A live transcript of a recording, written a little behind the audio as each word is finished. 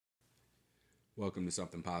Welcome to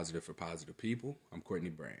Something Positive for Positive People. I'm Courtney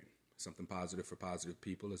Brain. Something Positive for Positive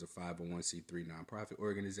People is a 501c3 nonprofit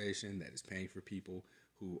organization that is paying for people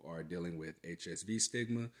who are dealing with HSV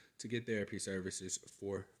stigma to get therapy services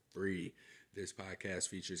for free. This podcast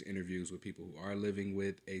features interviews with people who are living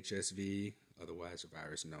with HSV, otherwise a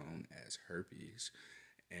virus known as herpes,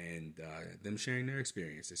 and them sharing their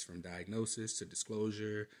experiences from diagnosis to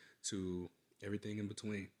disclosure to everything in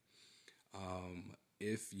between.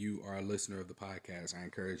 If you are a listener of the podcast, I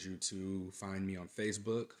encourage you to find me on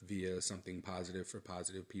Facebook via Something Positive for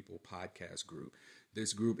Positive People podcast group.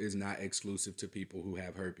 This group is not exclusive to people who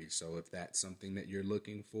have herpes. So if that's something that you're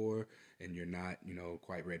looking for and you're not,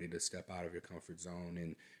 quite ready to step out of your comfort zone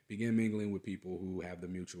and begin mingling with people who have the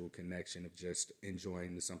mutual connection of just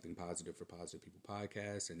enjoying the Something Positive for Positive People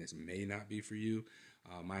podcast, and this may not be for you,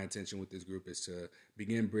 my intention with this group is to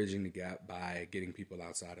begin bridging the gap by getting people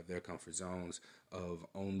outside of their comfort zones of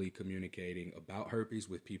only communicating about herpes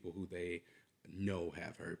with people who they know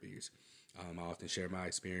have herpes. I often share my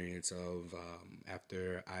experience of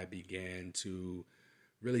after I began to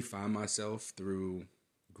really find myself through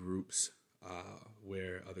groups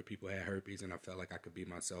where other people had herpes, and I felt like I could be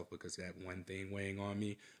myself because that one thing weighing on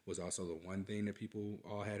me was also the one thing that people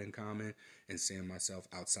all had in common, and seeing myself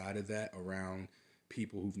outside of that around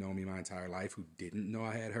people who've known me my entire life who didn't know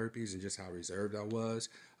I had herpes and just how reserved I was.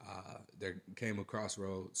 There came a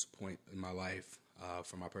crossroads point in my life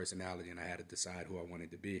for my personality, and I had to decide who I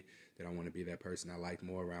wanted to be. Did I want to be that person I liked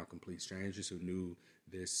more around complete strangers who knew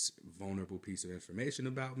this vulnerable piece of information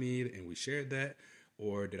about me and we shared that?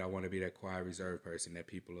 Or did I want to be that quiet, reserved person that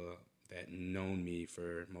people that known me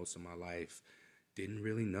for most of my life didn't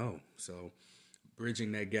really know? So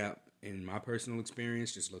bridging that gap in my personal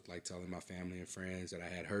experience just looked like telling my family and friends that I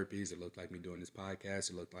had herpes. It looked like me doing this podcast.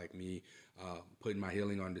 It looked like me putting my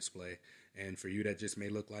healing on display. And for you, that just may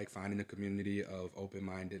look like finding a community of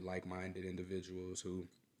open-minded, like-minded individuals who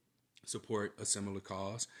support a similar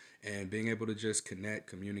cause and being able to just connect,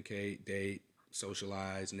 communicate, date,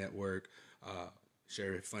 socialize, network,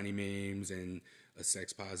 share funny memes, and a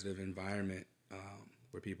sex-positive environment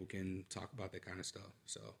where people can talk about that kind of stuff.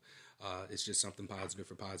 So it's just Something Positive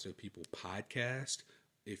for Positive People podcast.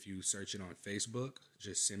 If you search it on Facebook,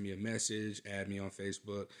 just send me a message, add me on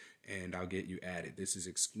Facebook, and I'll get you added. This is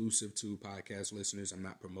exclusive to podcast listeners. I'm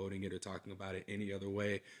not promoting it or talking about it any other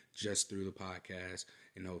way, just through the podcast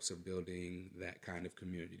in hopes of building that kind of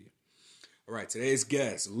community. All right, today's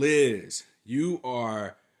guest, Liz, you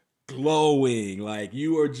are glowing. Like,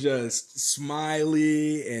 you are just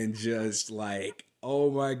smiley and just like,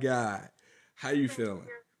 oh my God. How you feeling?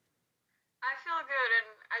 I feel good, and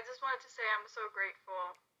I just wanted to say I'm so grateful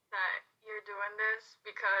that you're doing this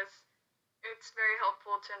because it's very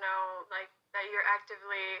helpful to know that you're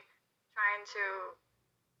actively trying to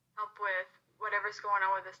help with whatever's going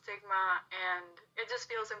on with the stigma, and it just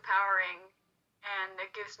feels empowering, and it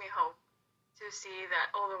gives me hope to see that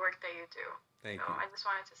all the work that you do. Thank So you. I just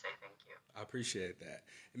wanted to say thank you. I appreciate that.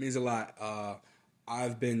 It means a lot.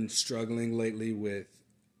 I've been struggling lately with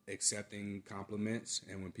accepting compliments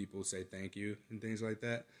and when people say thank you and things like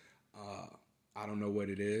that. I don't know what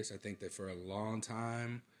it is. I think that for a long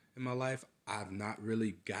time in my life, I've not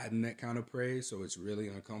really gotten that kind of praise, so it's really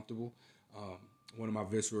uncomfortable. One of my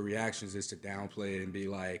visceral reactions is to downplay it and be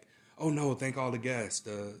like, oh no, thank all the guests.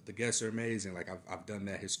 The guests are amazing. Like I've done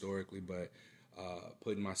that historically, but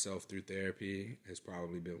putting myself through therapy has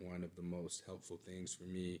probably been one of the most helpful things for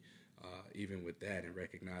me, even with that, and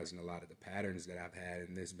recognizing a lot of the patterns that I've had,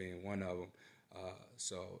 and this being one of them.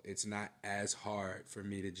 So it's not as hard for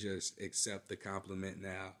me to just accept the compliment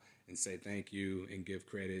now and say thank you and give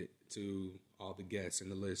credit to all the guests and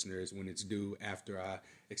the listeners when it's due after I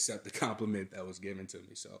accept the compliment that was given to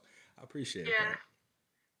me. So I appreciate Yeah, that.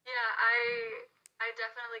 yeah, I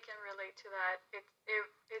definitely can relate to that.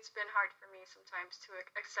 It's been hard for me sometimes to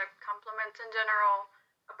accept compliments in general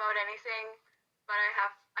about anything, but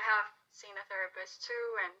I have seen a therapist too,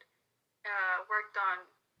 and worked on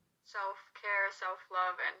self-care,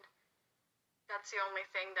 self-love, and that's the only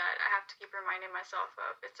thing that I have to keep reminding myself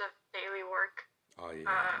of. It's a daily work Oh yeah.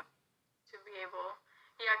 uh, to be able,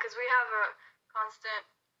 yeah, because we have a constant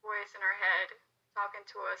voice in our head talking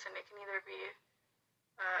to us, and it can either be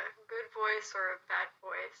a good voice or a bad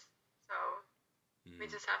voice. So we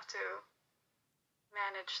Mm, just have to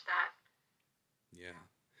manage that. yeah.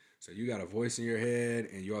 So you got a voice in your head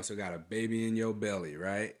and you also got a baby in your belly,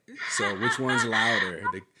 right? So which one's louder,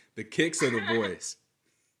 the kicks or the voice?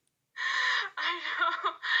 I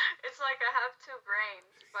know. It's like I have two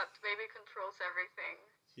brains, but the baby controls everything.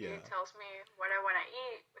 She Yeah. tells me what I want to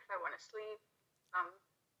eat, if I want to sleep, um,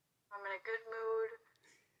 if I'm in a good mood.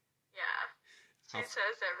 Yeah. She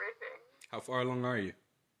says everything. How far along are you?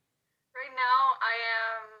 Right now, I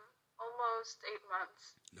am almost 8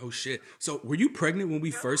 months. No shit. So, were you pregnant when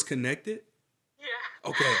we first connected?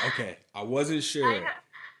 Yeah. Okay. I wasn't sure. I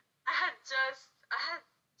had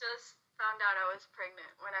just found out I was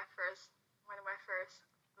pregnant when I first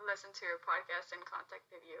listened to your podcast and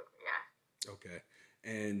contacted you. Yeah. Okay.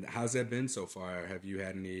 And how's that been so far? Have you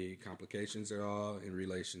had any complications at all in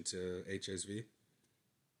relation to HSV?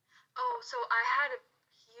 Oh, so I had a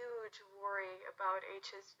huge worry about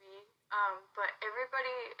HSV, but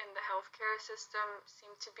everybody in the healthcare system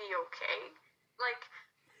seemed to be okay. Like,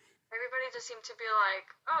 everybody just seemed to be like,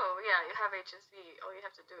 oh, yeah, you have HSV. All you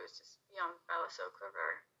have to do is just be on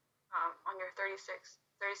valacyclovir on your 36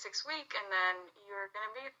 week, and then you're going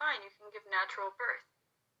to be fine. You can give natural birth.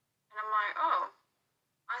 And I'm like, oh,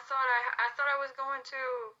 I thought I was going to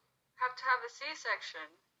have a C-section.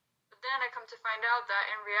 But then I come to find out that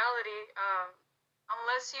in reality,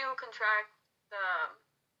 unless you contract the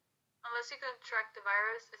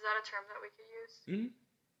virus, is that a term that we could use? Mm-hmm.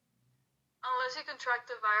 Unless you contract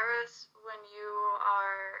the virus when you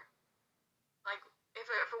are, like, if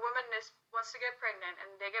a woman wants to get pregnant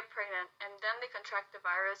and they get pregnant and then they contract the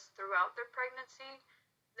virus throughout their pregnancy,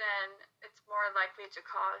 then it's more likely to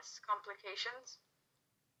cause complications.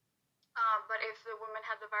 But if the woman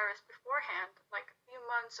had the virus beforehand, like a few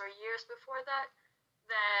months or years before that,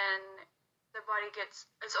 then the body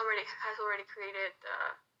has already created the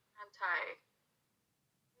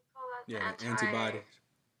antibodies.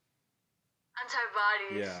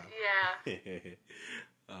 Antibodies. Yeah.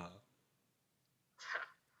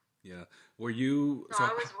 Yeah. Were you? So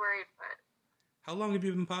I was worried, but how long have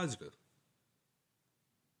you been positive?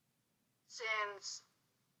 Since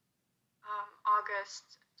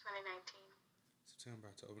August 2019. September,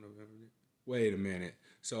 October, November. Wait a minute.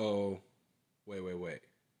 So, wait.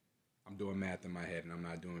 I'm doing math in my head and I'm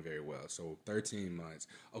not doing very well. So 13 months.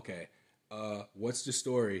 Okay. What's the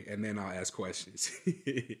story? And then I'll ask questions.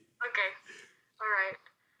 Okay. All right.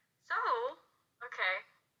 So, okay.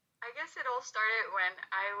 I guess it all started when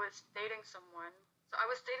I was dating someone. So I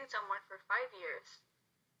was dating someone for 5 years.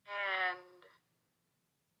 And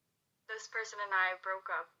this person and I broke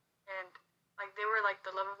up. And like they were like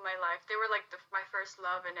the love of my life. They were like my first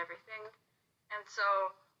love and everything. And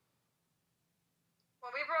so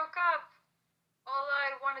when we broke up, all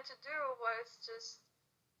I wanted to do was just,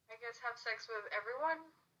 I guess, have sex with everyone.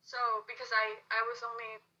 So because I was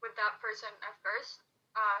only with that person at first.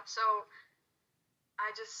 So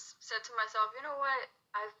I just said to myself, you know what?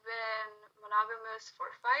 I've been monogamous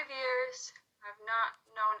for 5 years. I've not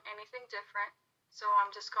known anything different. So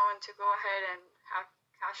I'm just going to go ahead and have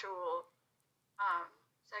casual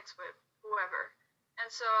sex with whoever. And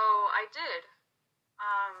so I did.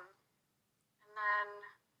 And then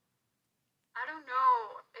I don't know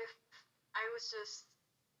if I was just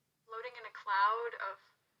floating in a cloud of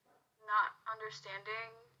not understanding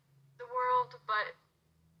the world, but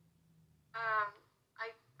I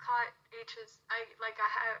caught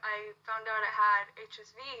I found out I had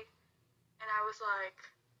HSV, and I was like,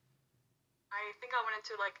 I think I went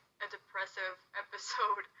into like a depressive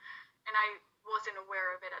episode, and I wasn't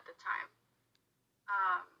aware of it at the time.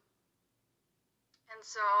 And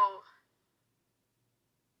so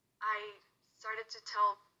I started to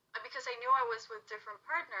tell, because I knew I was with different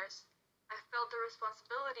partners, I felt the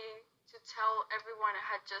responsibility to tell everyone I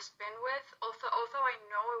had just been with. Although I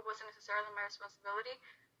know it wasn't necessarily my responsibility,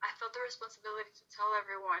 I felt the responsibility to tell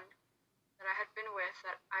everyone that I had been with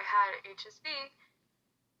that I had HSV.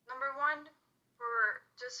 Number one, for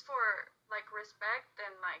like respect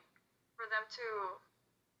and like for them to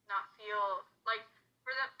not feel like,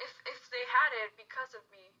 for them, if they had it because of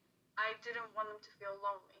me, I didn't want them to feel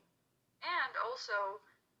lonely. And also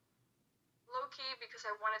low-key because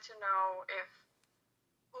I wanted to know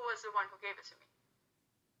who was the one who gave it to me.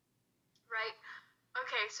 Right?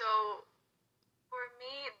 Okay, so for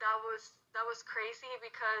me that was crazy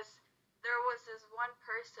because there was this one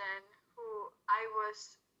person who I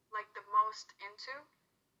was like the most into.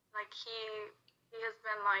 Like he has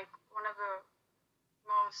been like one of the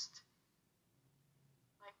most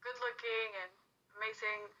like good-looking and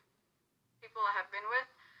amazing people I have been with.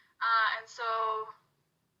 And so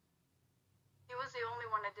he was the only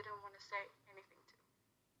one I didn't want to say anything to,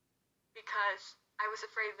 because I was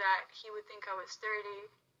afraid that he would think I was dirty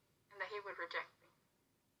and that he would reject me.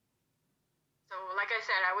 So like I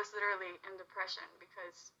said, I was literally in depression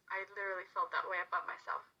because I literally felt that way about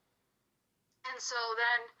myself. And so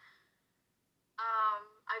then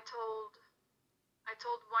I told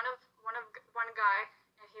one guy,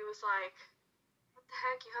 and he was like, what the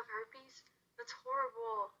heck, you have herpes? That's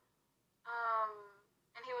horrible.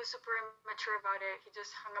 he was super immature about it. He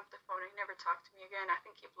just hung up the phone and he never talked to me again. I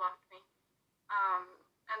think he blocked me. Um,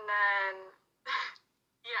 and then,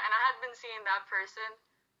 yeah, and I had been seeing that person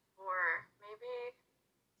for maybe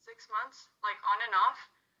 6 months, like on and off.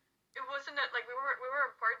 It wasn't like we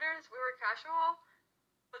were partners, we were casual,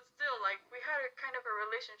 but still, like we had a kind of a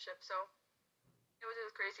relationship. So it was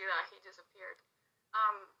just crazy that he disappeared.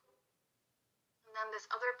 Um, and then this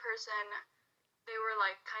other person, they were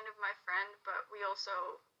like kind of my friend, but we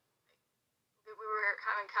also we were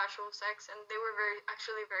having casual sex, and they were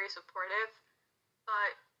actually very supportive.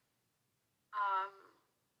 But um,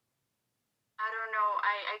 I don't know.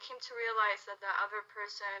 I came to realize that the other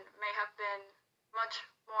person may have been much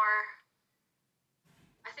more.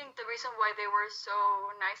 I think the reason why they were so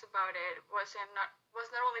nice about it was not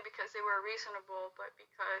only because they were reasonable, but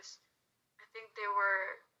because I think they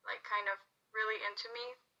were like kind of really into me,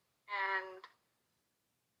 and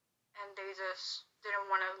they just didn't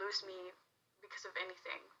want to lose me because of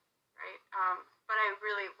anything, right? But I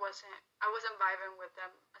really wasn't. I wasn't vibing with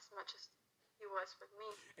them as much as he was with me.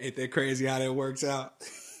 Ain't that crazy how that works out?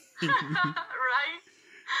 Right?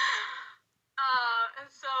 And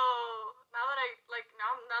so now that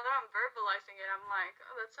now that I'm verbalizing it, I'm like,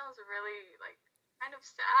 oh, that sounds really like kind of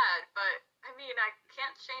sad. But I mean, I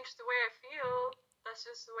can't change the way I feel. That's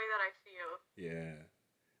just the way that I feel. Yeah.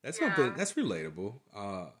 That's something Yeah. that's relatable.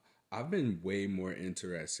 I've been way more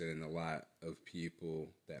interested in a lot of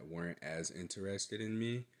people that weren't as interested in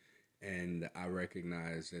me. And I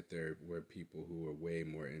recognized that there were people who were way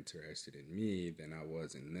more interested in me than I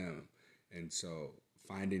was in them. And so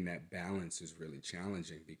finding that balance is really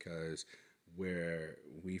challenging because where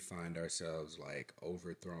we find ourselves like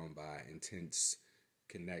overthrown by intense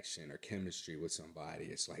connection or chemistry with somebody,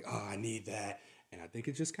 it's like, oh, I need that. And I think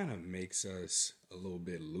it just kind of makes us a little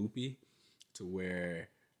bit loopy to where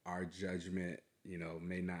our judgment,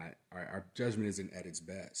 may not, our judgment isn't at its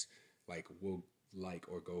best. Like, we'll like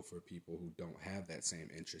or go for people who don't have that same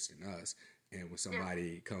interest in us. And when Yeah.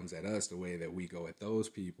 somebody comes at us the way that we go at those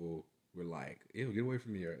people, we're like, ew, get away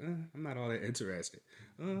from me. Or, I'm not all that interested.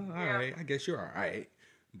 All Yeah. right, I guess you're all right.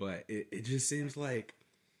 But it just seems like,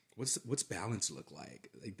 what's balance look like?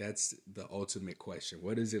 Like, that's the ultimate question.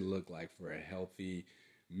 What does it look like for a healthy,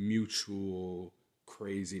 mutual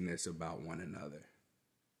craziness about one another?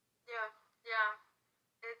 Yeah. Yeah.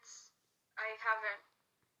 It's. I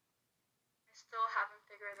still haven't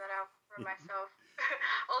figured that out for myself.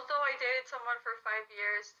 Although I dated someone for 5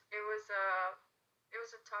 years, it was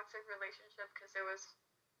a toxic relationship because it was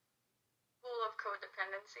full of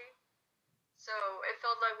codependency. So it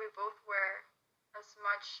felt like we both were as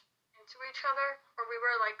much into each other, or we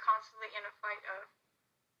were like constantly in a fight of,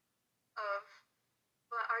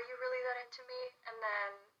 but are you really that into me? And then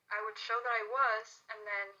I would show that I was, and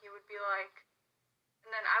then he would be like, and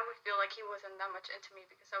then I would feel like he wasn't that much into me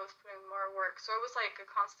because I was putting more work. So it was like a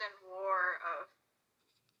constant war of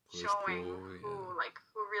Push showing pull, yeah,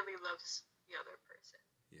 who really loves the other person.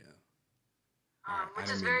 yeah. All right, I Which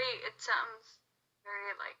didn't is mean. it sounds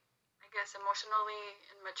very like, I guess, emotionally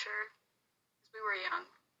immature because we were young.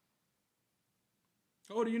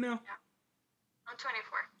 How old are you now? Yeah, I'm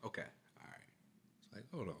 24. Okay. All right. It's like,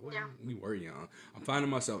 hold on. Yeah. We were young. I'm finding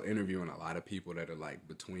myself interviewing a lot of people that are like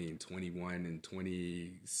between 21 and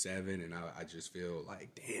 27, and I just feel like,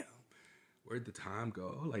 damn, where'd the time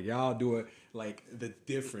go? Like, y'all do it, like, the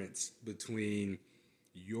difference between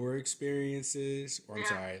your experiences, or I'm Yeah.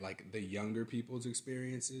 sorry, like the younger people's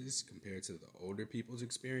experiences compared to the older people's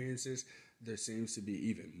experiences, there seems to be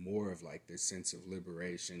even more of like this sense of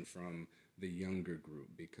liberation from the younger group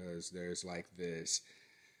because there's like this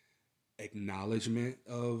acknowledgement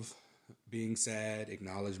of being sad,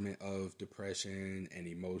 acknowledgement of depression and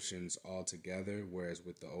emotions all together. Whereas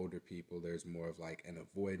with the older people, there's more of like an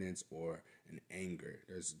avoidance or an anger.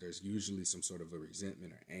 There's usually some sort of a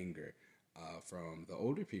resentment or anger from the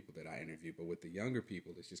older people that I interview. But with the younger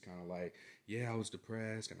people, it's just kind of like, yeah, I was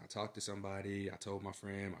depressed and I talked to somebody. I told my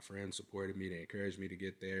friend supported me. They encouraged me to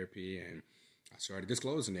get therapy, and I started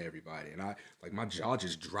disclosing to everybody. And I, like, my jaw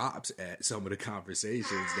just drops at some of the conversations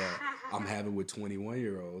that I'm having with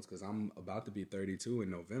 21-year-olds because I'm about to be 32 in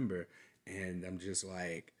November. And I'm just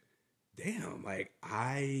like, damn, like,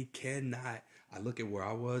 I look at where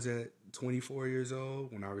I was at 24 years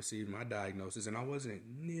old when I received my diagnosis, and I wasn't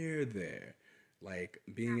near there. Like,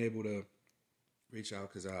 being able to reach out,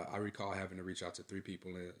 because I recall having to reach out to three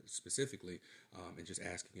people specifically, and just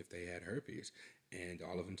asking if they had herpes, and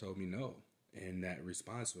all of them told me no. And that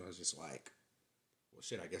response was just like, well,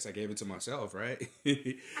 shit, I guess I gave it to myself, right?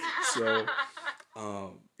 So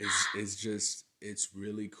it's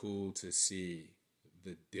really cool to see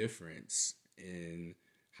the difference in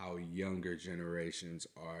how younger generations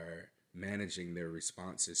are managing their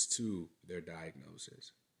responses to their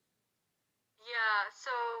diagnosis. Yeah, so,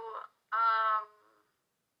 um,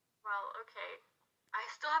 well, okay. I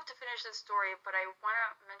still have to finish this story, but I want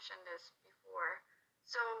to mention this before.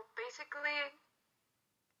 So basically,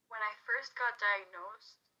 when I first got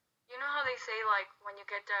diagnosed, you know how they say, like, when you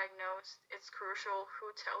get diagnosed, it's crucial who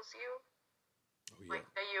tells you? Oh yeah. Like,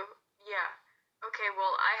 that you, yeah. Okay,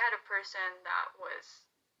 well, I had a person that was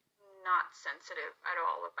not sensitive at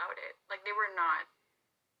all about it. Like, they were not.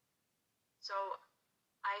 So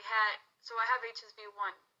I have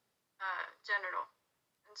HSV1 genital.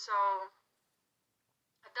 And so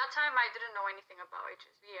at that time, I didn't know anything about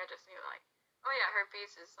HSV. I just knew, like, oh yeah,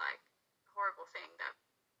 herpes is like a horrible thing that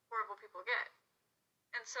horrible people get.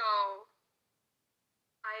 And so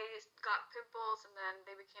I got pimples and then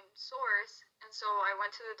they became sores. And so I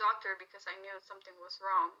went to the doctor because I knew something was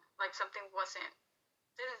wrong. Like something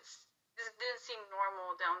didn't, this didn't seem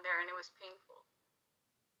normal down there and it was painful.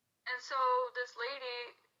 And so this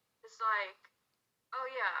lady is like, oh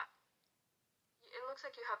yeah, it looks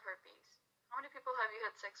like you have herpes. How many people have you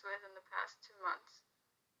had sex with in the past 2 months?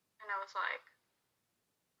 And I was like,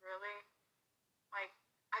 really? Like,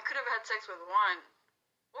 I could have had sex with one,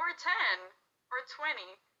 or 10, or 20,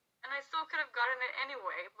 and I still could have gotten it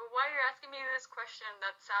anyway. But why are you asking me this question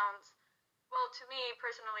that sounds, well, to me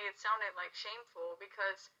personally, it sounded like shameful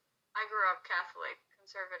because I grew up Catholic,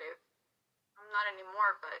 conservative. I'm not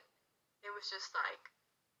anymore, but it was just like,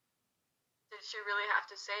 did she really have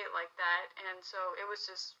to say it like that? And so it was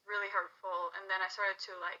just really hurtful. And then I started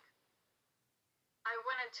to like, I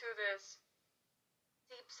went into this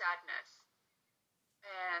deep sadness.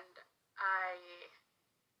 And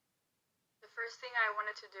the first thing I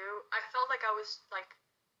wanted to do, I felt like I was like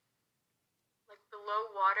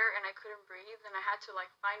below water and I couldn't breathe. And I had to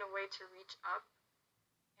like find a way to reach up.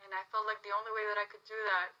 And I felt like the only way that I could do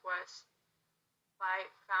that was if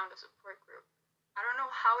I found a support group. I don't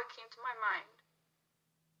know how it came to my mind,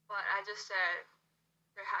 but I just said,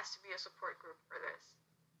 there has to be a support group for this.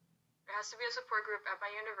 There has to be a support group at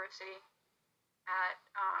my university, at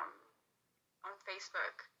on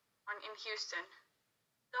Facebook, in Houston.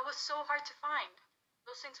 That was so hard to find.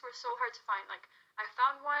 Those things were so hard to find. Like I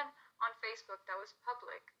found one on Facebook that was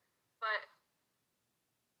public, but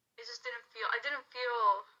it just didn't feel. I didn't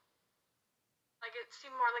feel like it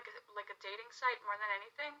seemed more like a dating site more than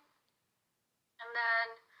anything. And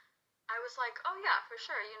then I was like, oh yeah, for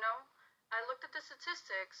sure. I looked at the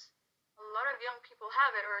statistics. A lot of young people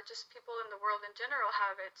have it, or just people in the world in general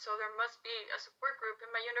have it. So there must be a support group in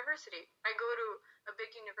my university. I go to a big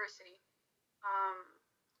university.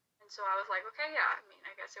 And so I was like, okay, yeah, I mean,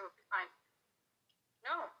 I guess it would be fine.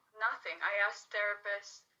 No, nothing. I asked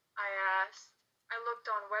therapists. I looked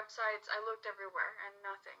on websites. I looked everywhere, and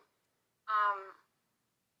nothing.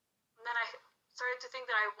 And then I started to think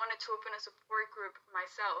that I wanted to open a support group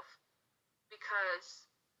myself because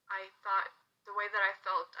I thought the way that I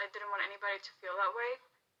felt, I didn't want anybody to feel that way,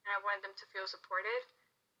 and I wanted them to feel supported.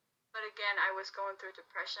 But again, I was going through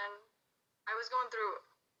depression. I was going through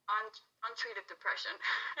untreated depression.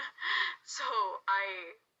 So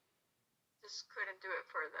I just couldn't do it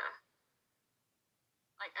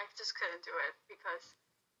I just couldn't do it because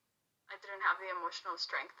I didn't have the emotional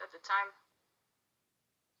strength at the time.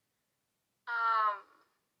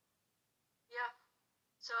 Yeah.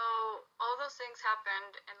 So all those things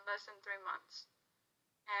happened in less than 3 months,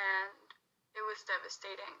 and it was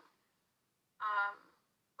devastating.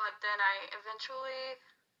 But then I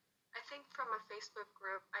think from a Facebook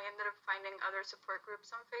group, I ended up finding other support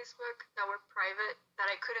groups on Facebook that were private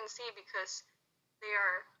that I couldn't see because they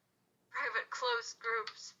are private, closed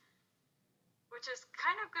groups, which is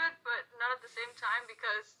kind of good, but not at the same time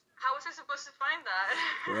because how was I supposed to find that?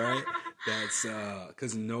 Right? That's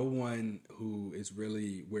because no one who is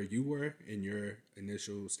really where you were in your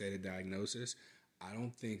initial state of diagnosis, I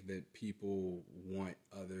don't think that people want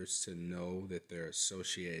others to know that they're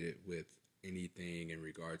associated with anything in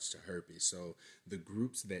regards to herpes. So the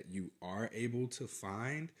groups that you are able to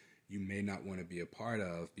find, you may not want to be a part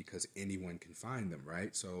of because anyone can find them,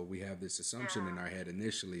 right? So we have this assumption in Yeah. our head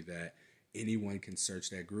initially that anyone can search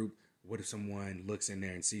that group. What if someone looks in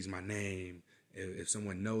there and sees my name? If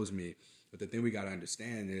someone knows me? But the thing we got to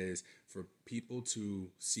understand is for people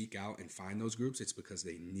to seek out and find those groups, it's because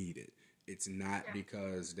they need it. It's not Yeah.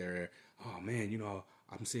 because they're, oh man,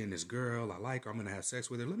 I'm seeing this girl, I like her, I'm going to have sex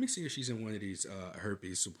with her. Let me see if she's in one of these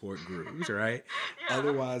herpes support groups, right? Yeah.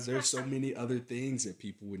 Otherwise, there's so many other things that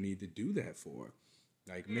people would need to do that for,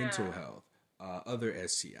 like mental Yeah. health, other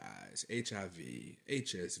STIs, HIV,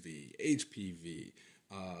 HSV, HPV,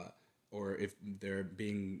 or if they're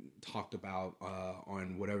being talked about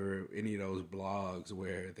on whatever any of those blogs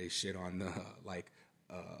where they shit on the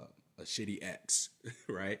a shitty ex,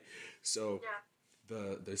 right? So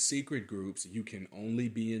Yeah. the secret groups you can only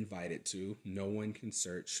be invited to. No one can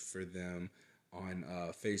search for them on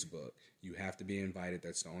Facebook. You have to be invited.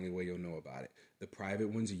 That's the only way you'll know about it. The private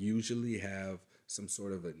ones usually have some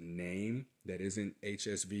sort of a name that isn't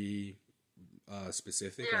HSV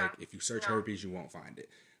specific. Yeah. Like if you search No. herpes, you won't find it.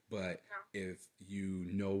 But No. if you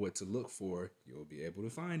know what to look for, you'll be able to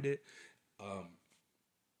find it.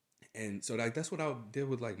 And so like that's what I did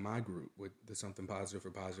with like my group, with the Something Positive for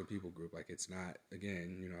Positive People group. Like it's not,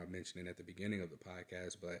 again, you know, I mentioned it at the beginning of the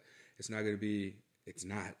podcast, but it's not going to be, it's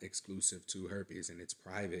not exclusive to herpes, and it's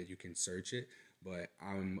private. You can search it, but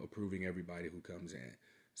I'm approving everybody who comes in.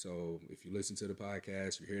 So if you listen to the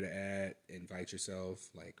podcast, you're here to add, invite yourself,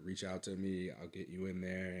 like reach out to me. I'll get you in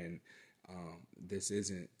there. And this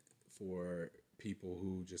isn't for people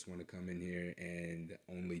who just want to come in here and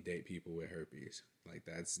only date people with herpes. Like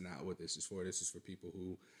that's not what this is for. This is for people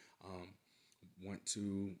who want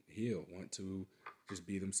to heal, want to just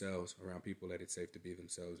be themselves around people that it's safe to be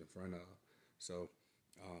themselves in front of. So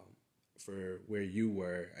for where you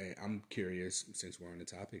were, I'm curious, since we're on the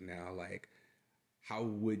topic now, like how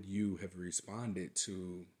would you have responded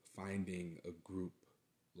to finding a group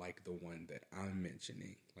like the one that I'm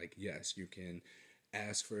mentioning? Like, yes, you can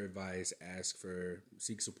ask for advice,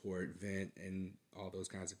 seek support, vent, and all those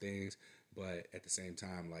kinds of things. But at the same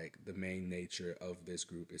time, like the main nature of this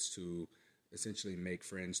group is to essentially make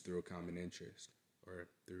friends through a common interest or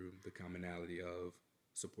through the commonality of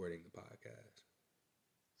supporting the podcast.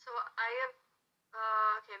 So I have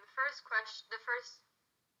okay. The first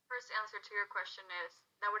answer to your question is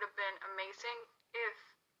that would have been amazing if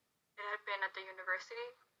it had been at the university,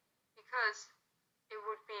 because it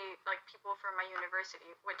would be like people from my university,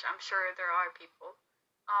 which I'm sure there are people.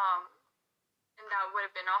 Um, and that would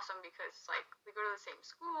have been awesome because like we go to the same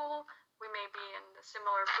school, we may be in a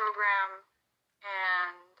similar program,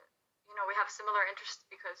 and we have similar interests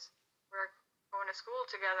because we're going to school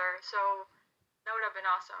together. So that would have been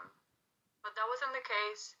awesome. But that wasn't the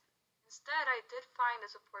case. Instead, I did find a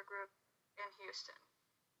support group in Houston.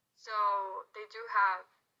 So they do have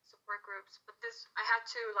support groups, but this I had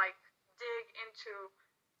to like dig into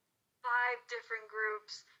 5 different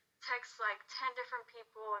groups, text like 10 different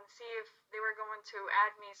people, and see if they were going to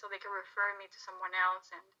add me so they could refer me to someone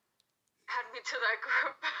else and add me to that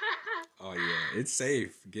group. Oh yeah, it's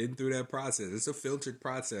safe getting through that process. It's a filtered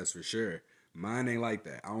process for sure. Mine ain't like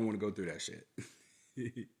that. I don't want to go through that shit.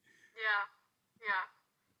 Yeah, yeah.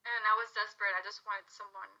 And I was desperate. I just wanted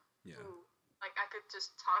someone Yeah. who like I could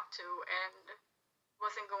just talk to and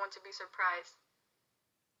wasn't going to be surprised.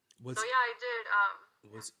 What's So yeah, I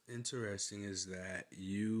did. What's interesting is that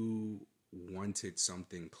you wanted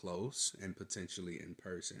something close and potentially in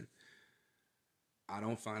person. I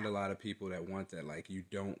don't find a lot of people that want that. Like, you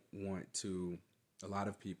don't want to, a lot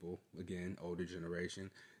of people, again, older generation,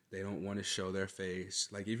 they don't want to show their face.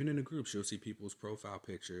 Like, even in the groups, you'll see people's profile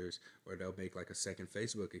pictures, or they'll make like a second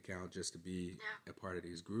Facebook account just to be a part of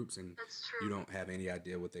these groups. And That's true. you don't have any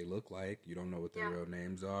idea what they look like. You don't know what their Yeah. real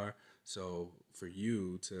names are. So for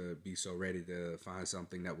you to be so ready to find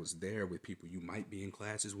something that was there with people you might be in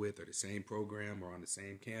classes with, or the same program, or on the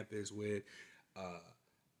same campus with,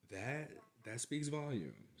 that speaks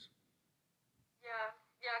volumes. Yeah,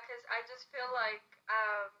 yeah, because I just feel like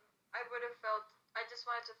I would have felt. I just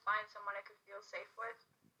wanted to find someone I could feel safe with,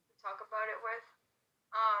 to talk about it with.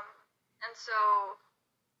 Um, and so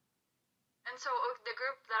the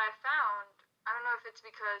group that I found, I don't know if it's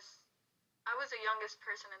because I was the youngest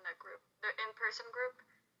person in that group, the in-person group.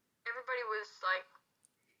 Everybody was like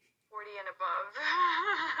 40 and above.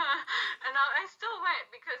 And I still went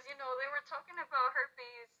because, they were talking about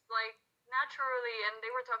herpes like naturally, and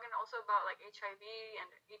they were talking also about like HIV and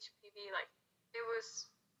HPV. Like it was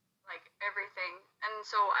like everything. And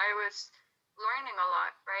so I was learning a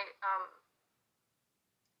lot, right?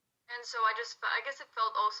 And so I guess it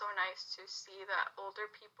felt also nice to see that older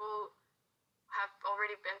people have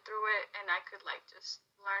already been through it, and I could like just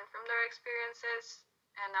learn from their experiences,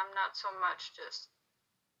 and I'm not so much just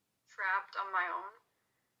trapped on my own.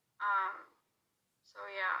 Um, so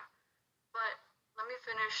yeah, but let me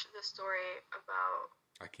finish the story about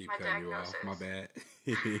I keep my cutting you off. diagnosis. My bad.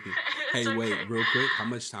 It's Hey, wait, okay. real quick. How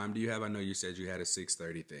much time do you have? I know you said you had a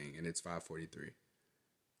 6:30 thing, and it's 5:43.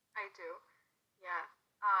 I do. Yeah.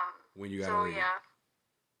 When you gotta So leave? yeah,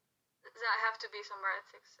 I have to be somewhere at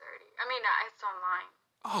 6:30. I mean, it's online.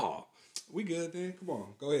 Oh, we good then. Come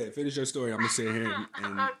on, go ahead. Finish your story. I'm gonna sit here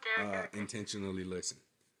and Okay. intentionally listen.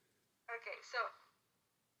 Okay. So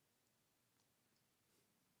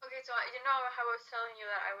Okay, so you know how I was telling you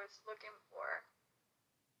that I was looking for.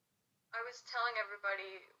 I was telling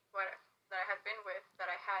everybody what that I had been with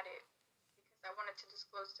that I had it because I wanted to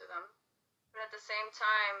disclose to them. But at the same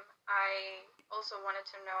time, I also wanted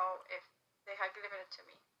to know if they had given it to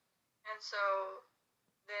me. And so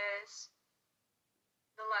this,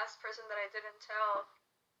 the last person that I didn't tell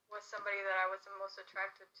was somebody that I was the most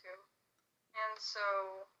attracted to. And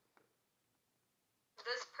so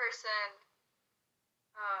this person,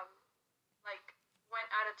 um, like,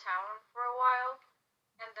 went out of town for a while,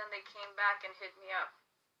 and then they came back and hit me up.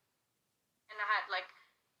 And I had, like,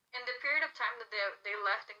 in the period of time that they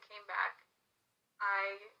left and came back,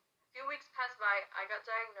 a few weeks passed by, I got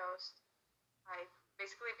diagnosed, I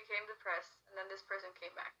basically became depressed, and then this person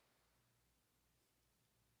came back.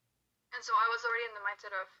 And so I was already in the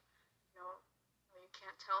mindset of, you know, you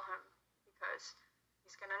can't tell him because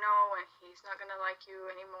he's gonna know and he's not gonna like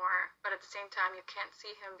you anymore. But at the same time, you can't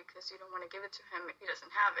see him because you don't want to give it to him if he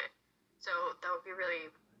doesn't have it. So that would be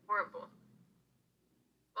really horrible.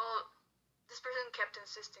 Well, this person kept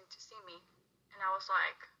insisting to see me, and I was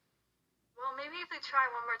like, well, maybe if they try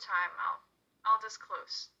one more time, I'll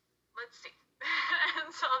disclose. Let's see.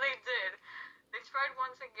 And so they did. They tried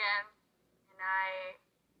once again, and I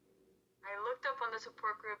looked up on the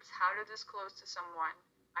support groups how to disclose to someone.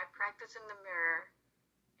 I practiced in the mirror,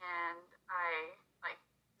 and I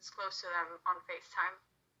disclosed to them on FaceTime.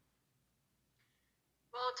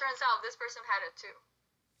 Well, it turns out this person had it too.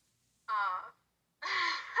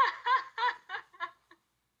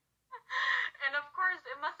 And of course,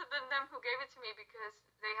 it must have been them who gave it to me because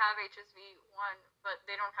they have HSV 1, but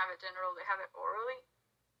they don't have it genital, they have it orally.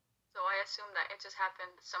 So I assume that it just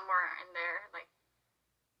happened somewhere in there,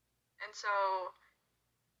 and so,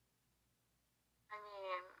 I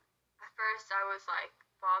mean, at first I was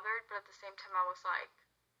bothered, but at the same time I was like,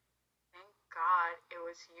 thank God it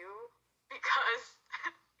was you, because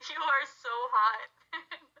you are so hot.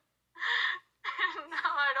 And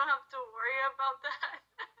now I don't have to worry about that.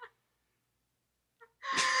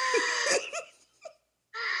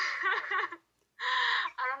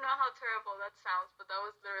 I don't know how terrible that sounds, but that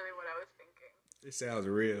was literally what I was thinking. It sounds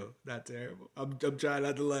real, not terrible. I'm trying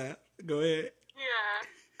not to laugh. Go ahead. Yeah.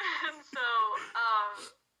 And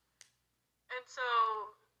so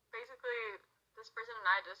basically this person and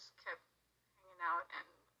I just kept hanging out and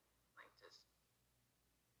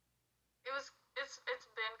it's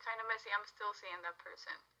been kind of messy. I'm still seeing that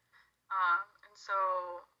person. And so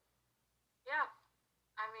yeah,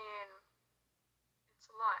 I mean, it's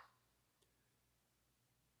a lot.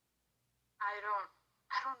 I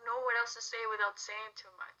don't know what else to say without saying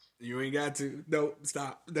too much. You ain't got to. No,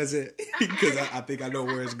 stop. That's it. Because I think I know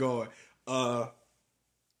where it's going. All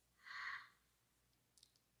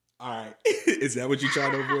right. Is that what you're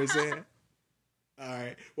trying to avoid saying? All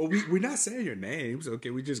right. Well, we're not saying your name, so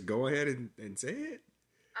can we just go ahead and say it?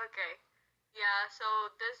 Okay. Yeah, so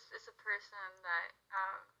this is a person that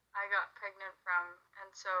I got pregnant from,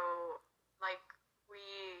 and so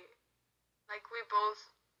we both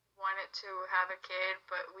wanted to have a kid,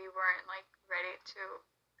 but we weren't ready to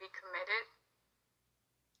be committed.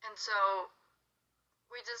 And so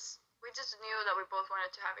we just knew that we both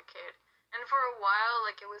wanted to have a kid. And for a while,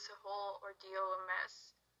 it was a whole ordeal, a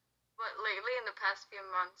mess. But lately, in the past few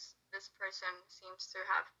months, this person seems to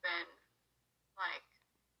have been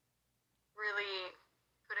really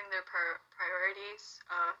putting their priorities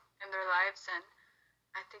in their lives, and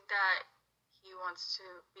I think that he wants to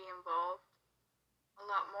be involved a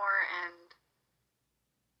lot more, and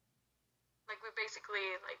we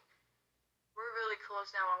basically we're really close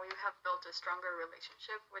now, and we have built a stronger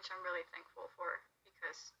relationship, which I'm really thankful for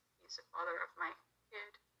because he's the father of my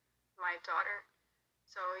kid, my daughter.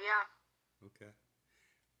 So yeah. Okay.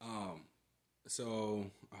 So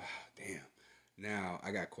damn. Now I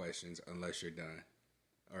got questions. Unless you're done,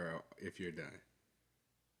 or if you're done.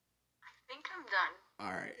 I think I'm done.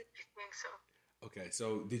 All right. I think so. Okay.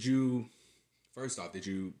 So did you? First off, did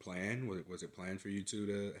you plan? Was it planned for you two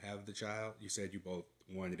to have the child? You said you both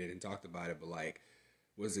wanted it and talked about it, but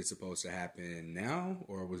was it supposed to happen now,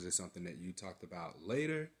 or was it something that you talked about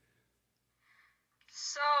later?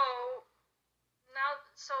 So now,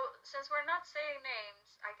 since we're not saying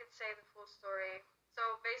names, I could say the full story.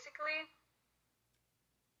 So basically,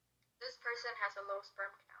 this person has a low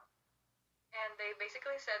sperm count, and they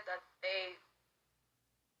basically said that they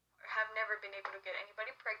have never been able to get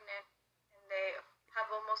anybody pregnant, and they have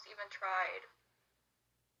almost even tried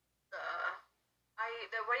the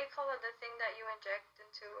what do you call it, the thing that you inject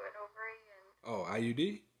into an ovary and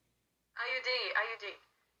IUD. IUD.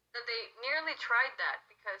 That they nearly tried that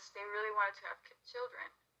because they really wanted to have children.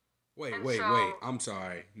 Wait, And wait, wait. so, I'm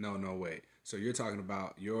sorry. No, no, wait. So you're talking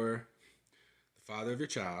about the father of your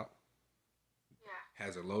child yeah.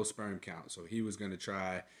 has a low sperm count. So he was going to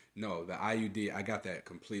try. No, the IUD, I got that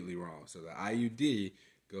completely wrong. So the IUD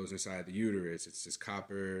goes inside the uterus. It's this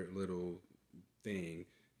copper little thing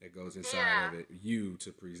that goes inside Yeah. of it,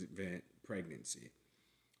 to prevent pregnancy.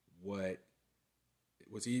 What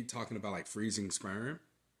was he talking about, like freezing sperm?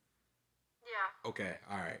 Yeah. Okay,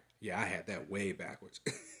 all right. Yeah, I had that way backwards.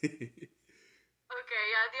 Okay,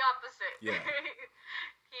 yeah, the opposite. Yeah.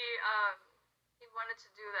 he um he wanted to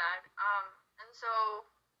do that. And so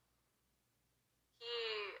he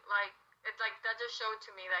like like that just showed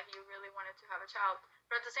to me that he really wanted to have a child.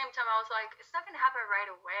 But at the same time I was like, it's not gonna happen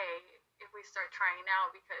right away if we start trying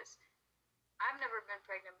now because I've never been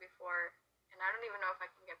pregnant before and I don't even know if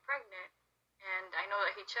I can get pregnant. And I know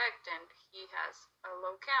that he checked and he has a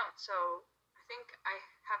low count, so I think I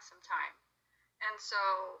have some time. And so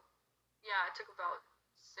yeah, it took about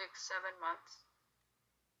 6, 7 months.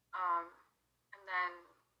 Um, and then,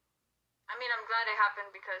 I mean, I'm glad it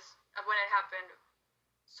happened because when it happened,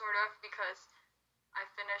 sort of because I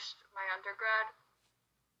finished my undergrad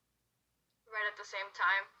right at the same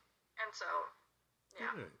time, and so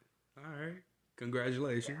yeah, Good. All right. yeah.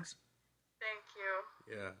 Congratulations. Thank you.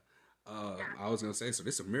 Yeah. Yeah, I was gonna say, so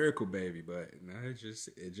this is a miracle baby, but no, it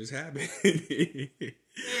just happened. I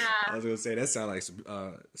yeah. was gonna say that sounds like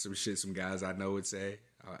some shit some guys I know would say,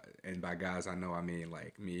 and by guys I know I mean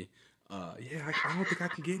like me. Yeah, I don't think I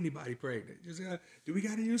can get anybody pregnant. Just do we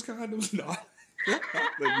gotta use condoms? No,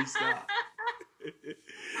 let me stop.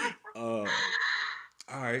 uh,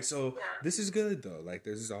 all right, so Yeah. this is good though. Like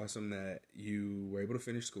this is awesome that you were able to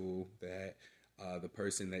finish school. That the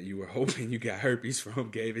person that you were hoping you got herpes from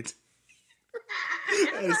gave it.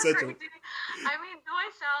 That Isn't is that such a crazy? I mean, do I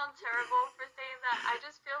sound terrible for saying that? I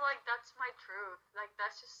just feel like that's my truth. Like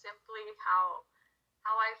that's just simply how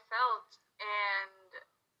I felt, and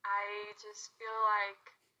I just feel like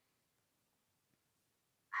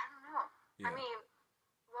I don't know. I yeah. mean,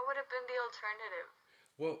 what would have been the alternative?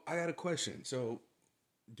 Well, I got a question. So,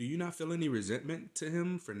 do you not feel any resentment to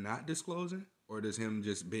him for not disclosing, or does him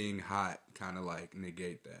just being hot kind of like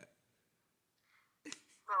negate that?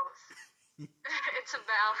 Both. It's a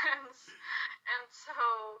balance. And so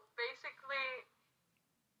basically,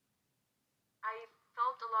 I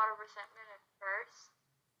felt a lot of resentment at first,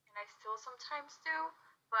 and I still sometimes do,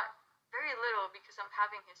 but very little because I'm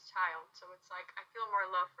having his child. So it's like I feel more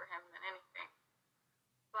love for him than anything.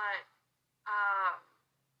 But um,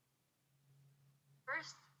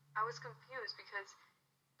 first, I was confused because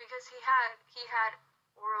he had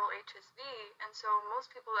oral HSV, and so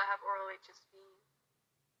most people that have oral HSV,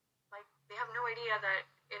 like they have no idea that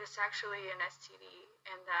it is actually an STD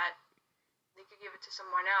and that they could give it to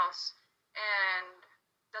someone else. And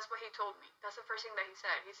that's what he told me. That's the first thing that he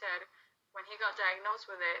said. He said when he got diagnosed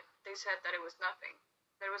with it, they said that it was nothing.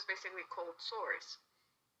 That it was basically cold sores.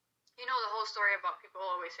 You know the whole story about people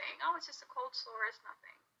always saying, "Oh, it's just a cold sore, it's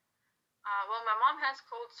nothing." Well, my mom has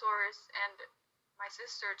cold sores and my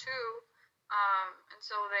sister too. And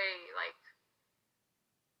so they like,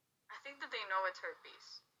 I think that they know it's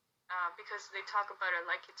herpes because they talk about it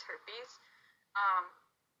like it's herpes. Um,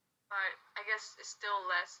 but I guess it's still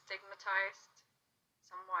less stigmatized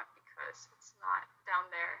somewhat because it's not down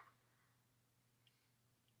there.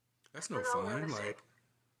 I That's no forgot what I fun. was saying. Like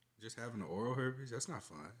just having the oral herpes, that's not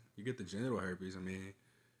fun. You get the genital herpes. I mean,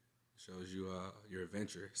 shows you you're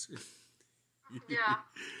adventurous. Yeah,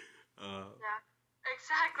 uh, yeah,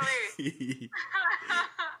 exactly.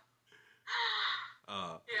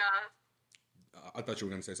 uh, Yeah, I thought you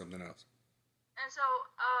were gonna say something else. and so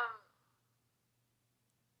um,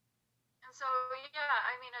 and so yeah.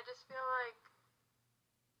 I mean, I just feel like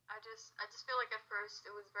I just feel like at first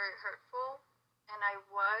it was very hurtful, and I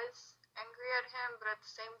was angry at him, but at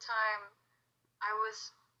the same time, I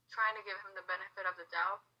was trying to give him the benefit of the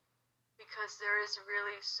doubt because there is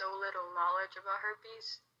really so little knowledge about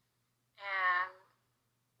herpes, and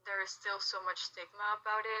there is still so much stigma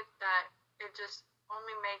about it that it just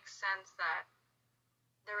only makes sense that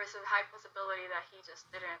there is a high possibility that he just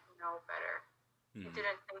didn't know better. He Hmm.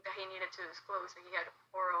 didn't think that he needed to disclose that he had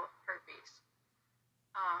oral herpes,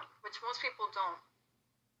 which most people don't,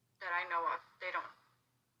 that I know of. They don't.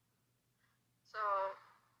 So,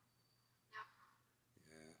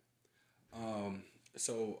 yeah.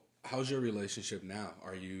 So how's your relationship now?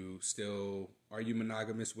 Are you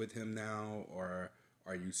monogamous with him now, or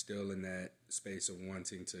are you still in that space of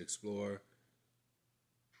wanting to explore?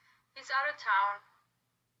 He's out of town,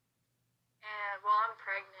 and while I'm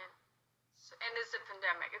pregnant, and it's a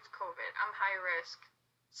pandemic, it's COVID, I'm high risk.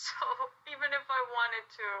 So, even if I wanted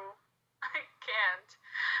to, I can't.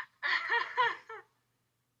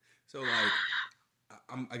 So like,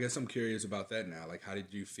 I guess I'm curious about that now. Like, how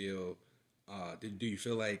did you feel? Do you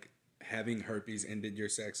feel like having herpes ended your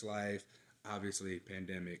sex life? Obviously,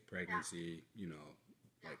 pandemic, Yeah. pregnancy,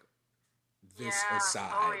 like this Yeah. Oh,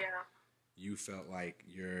 aside, yeah. you felt like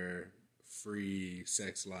your free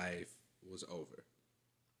sex life was over.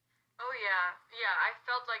 Oh, yeah. Yeah. I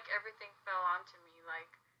felt like everything fell onto me. Like,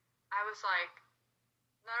 I was like,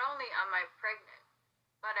 not only am I pregnant,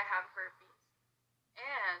 but I have herpes.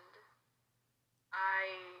 And I,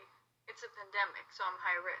 it's a pandemic, so I'm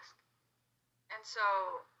high risk. And so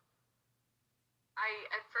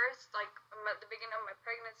at first, like, at the beginning of my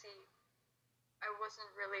pregnancy, I wasn't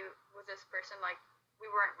really with this person. Like, we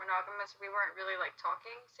weren't monogamous. We weren't really like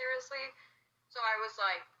talking seriously. So I was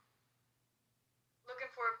like looking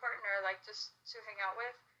for a partner, like just to hang out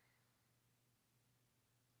with.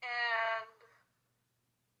 And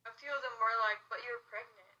a few of them were like, "But you're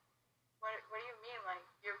pregnant. What do you mean? Like,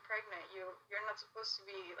 you're pregnant? You're not supposed to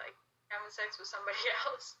be like having sex with somebody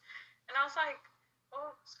else." And I was like,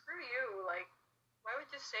 "Oh, screw you! Like, why would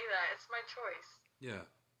you say that? It's my choice." Yeah.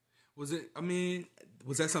 Was it? I mean,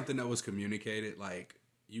 was that something that was communicated? Like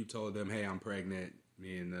you told them, "Hey, I'm pregnant.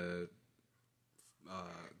 Me and the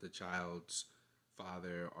child's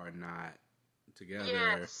father are not together."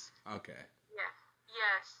 Yes. Okay. Yeah.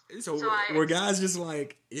 Yes. So So were guys just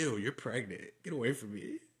like, "Ew, you're pregnant. Get away from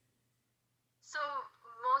me." So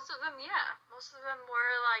most of them, yeah, most of them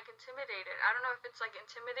were like intimidated. I don't know if it's like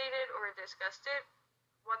intimidated or disgusted.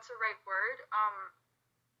 What's the right word?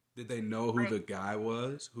 Did they know who Like the guy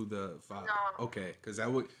was? Who the father? no, Okay, because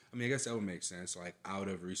that would. I mean, I guess that would make sense. Like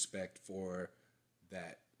out of respect for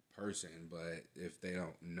that person, but if they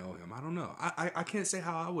don't know him, I don't know. I can't say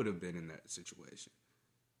how I would have been in that situation.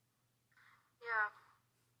 yeah,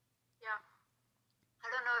 yeah. I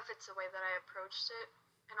don't know if it's the way that I approached it,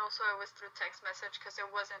 and also it was through text message because it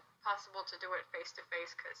wasn't possible to do it face to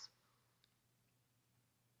face because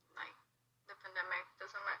like the pandemic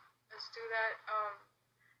doesn't let us do that.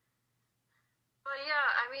 But yeah,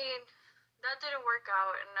 I mean, that didn't work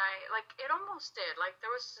out, and I like it almost did. Like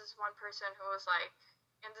there was this one person who was like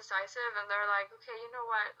indecisive, and they're like, okay, you know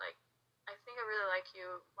what? Like, I think I really like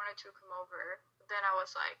you. Wanted to come over, but then I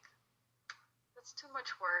was like, that's too much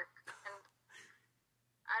work, and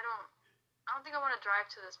I don't, I don't think I want to drive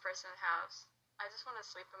to this person's house. I just want to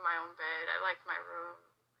sleep in my own bed. I like my room,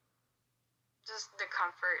 just the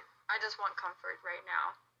comfort. I just want comfort right now.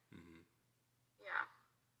 Hmm. Yeah.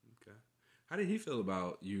 Okay. How did he feel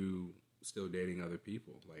about you still dating other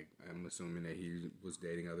people? Like, I'm assuming that he was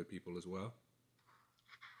dating other people as well.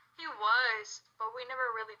 He was, but we never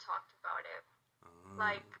really talked about it. Ah,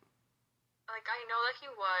 Like, I know that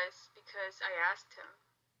he was because I asked him,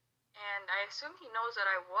 and I assume he knows that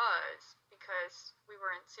I was because we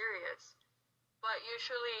weren't serious. But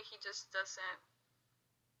usually he just doesn't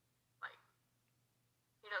like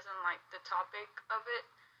he doesn't like the topic of it,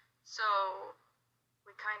 so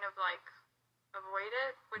we kind of like avoid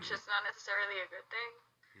it, which yeah. is not necessarily a good thing.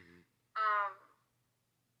 Hmm. Um,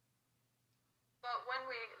 but when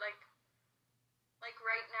we like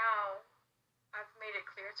right now, I've made it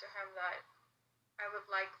clear to him that I would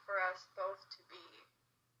like for us both to be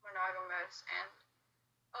monogamous. And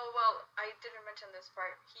oh well, I didn't mention this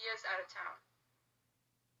part. He is out of town.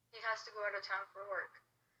 He has to go out of town for work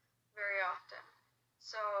very often.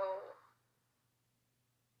 So,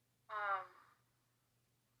 um,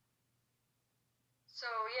 so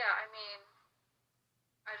yeah, I mean,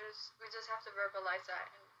 we just have to verbalize that,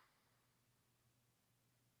 and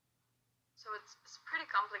so it's pretty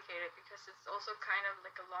complicated because it's also kind of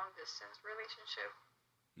like a long distance relationship.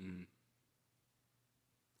 Hmm.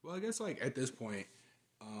 Well, I guess like at this point,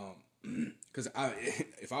 because I,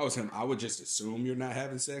 if I was him, I would just assume you're not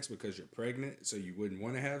having sex because you're pregnant, so you wouldn't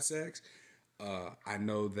want to have sex. I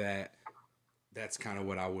know that that's kind of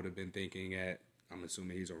what I would have been thinking at. I'm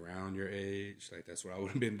assuming he's around your age, like that's what I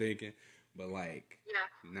would have been thinking. But like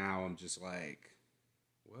Yeah, now, I'm just like,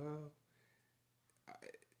 well,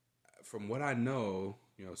 from what I know,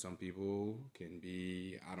 some people can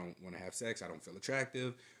be, I don't want to have sex, I don't feel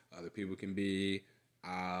attractive. Other people can be,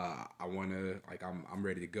 I want to, like, I'm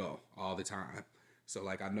ready to go all the time. So,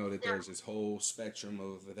 like, I know that yeah. there's this whole spectrum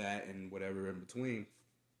of that and whatever in between.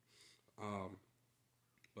 Um,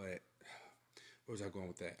 but where was I going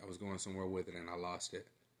with that? I was going somewhere with it and I lost it.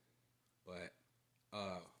 But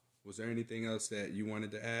was there anything else that you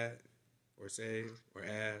wanted to add or say or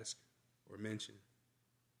ask or mention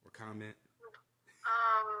or comment?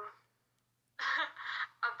 Um,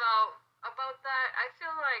 about that, I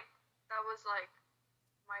feel like that was like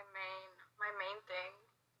my main thing.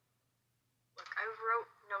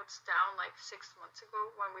 notes down like 6 months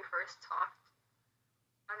ago when we first talked.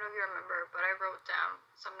 I don't know if you remember, but I wrote down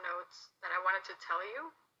some notes that I wanted to tell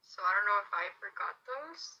you. So I don't know if I forgot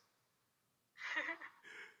those.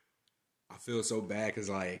 I feel so bad because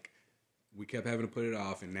like we kept having to put it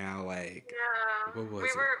off, and now like Yeah, what we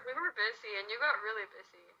was it? were we were busy, and you got really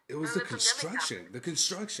busy, It and was then the pandemic happened. the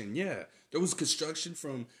construction. Yeah, there was construction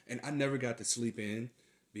from, and I never got to sleep in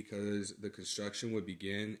because the construction would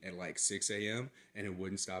begin at like 6 a.m. and it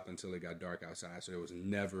wouldn't stop until it got dark outside. So it was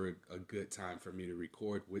never a good time for me to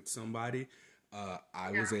record with somebody.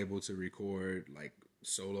 I was Yeah, able to record like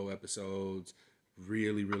solo episodes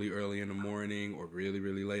really, really early in the morning or really,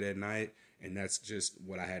 really late at night. And that's just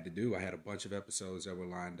what I had to do. I had a bunch of episodes that were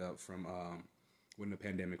lined up from when the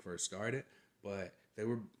pandemic first started, but they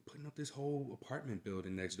were putting up this whole apartment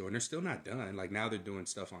building next door, and they're still not done. Like now they're doing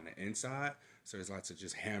stuff on the inside, so there's lots of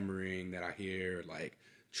just hammering that I hear, like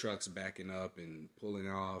trucks backing up and pulling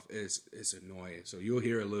off. It's annoying. So you'll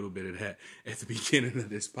hear a little bit of that at the beginning of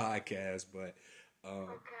this podcast, but um,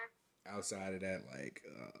 okay. outside of that, like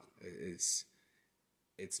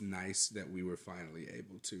it's nice that we were finally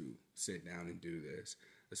able to sit down and do this,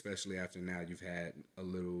 especially after now you've had a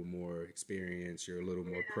little more experience, you're a little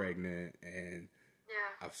more Yeah, pregnant, and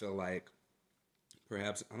yeah. I feel like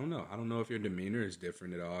perhaps I don't know. I don't know if your demeanor is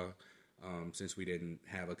different at all, since we didn't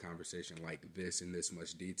have a conversation like this in this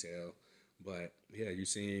much detail. But yeah, you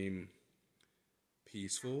seem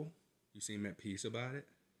peaceful. You seem at peace about it.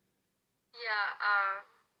 Yeah,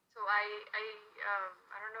 so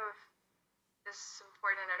I don't know if this is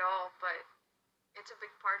important at all, but it's a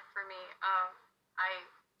big part for me. I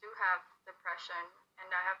do have depression, and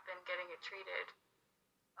I have been getting it treated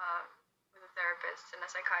um, with a therapist and a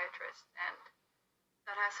psychiatrist, and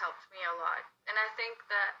that has helped me a lot. And I think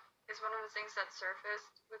that is one of the things that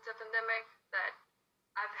surfaced with the pandemic, that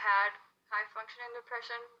I've had high functioning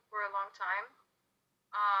depression for a long time.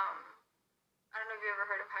 Um, I don't know if you ever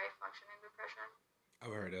heard of high functioning depression.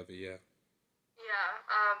 I've heard of it. Yeah. Yeah,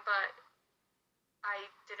 but I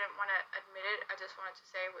didn't want to admit it. I just wanted to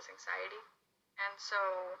say it was anxiety. And so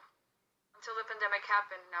until the pandemic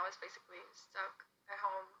happened, and I was basically stuck at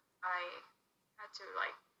home, I had to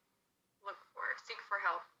like seek for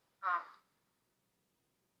help, um,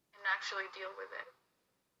 and actually deal with it,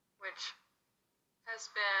 which has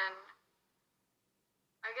been,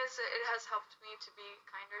 I guess it has helped me to be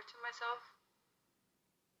kinder to myself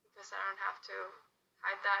because I don't have to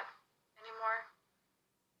hide that anymore.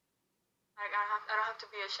 Like I don't have to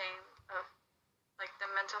be ashamed of like the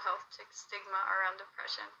mental health stigma around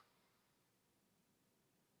depression.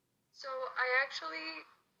 So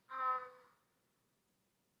um,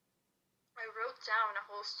 I wrote down a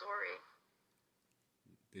whole story,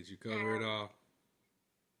 Did you cover it and all?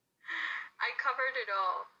 I covered it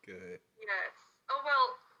all. Good. Yes. Oh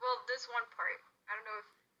well, this one part. I don't know if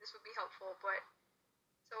this would be helpful, but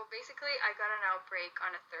so basically, I got an outbreak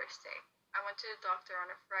on a Thursday. I went to the doctor on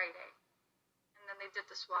a Friday, and then they did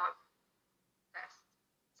the swab test.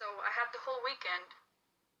 So I had the whole weekend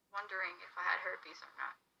wondering if I had herpes or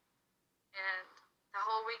not. And the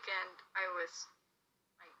whole weekend, I was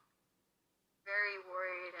like very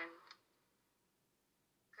worried and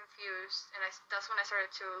confused, and that's when I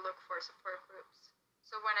started to look for support groups.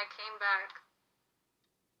 So when I came back,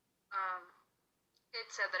 um, it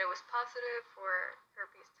said that it was positive for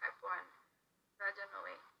herpes type 1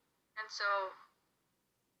 vaginally. And so,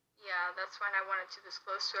 yeah, that's when I wanted to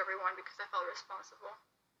disclose to everyone because I felt responsible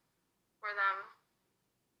for them.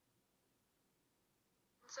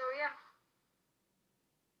 And so, yeah,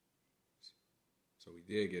 So we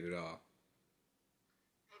did get it all.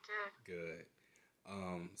 I did. Good.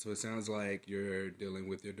 So it sounds like you're dealing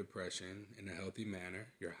with your depression in a healthy manner.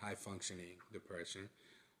 Your high functioning depression.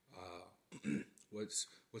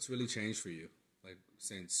 What's really changed for you, like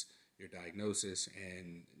since your diagnosis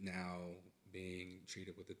and now being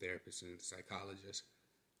treated with a therapist and psychiatrist?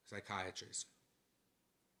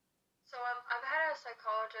 So I've had a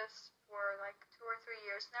psychologist for like 2 or 3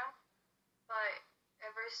 years now, but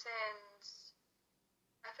ever since,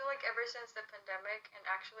 I feel like ever since the pandemic and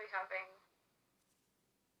actually having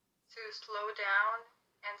to slow down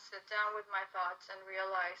and sit down with my thoughts and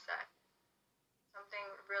realize that something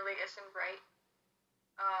really isn't right,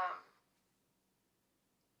 um,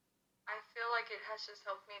 I feel like it has just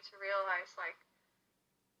helped me to realize like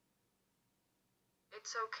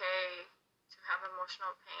it's okay to have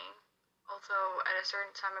emotional pain. Although at a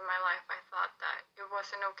certain time in my life I thought that it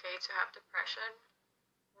wasn't okay to have depression.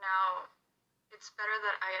 Now it's better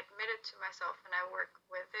that I admit it to myself and I work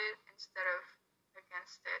with it instead of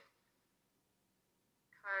against it.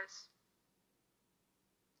 Because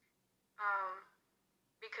um,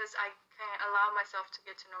 because I can allow myself to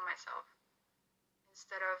get to know myself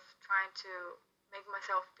instead of trying to make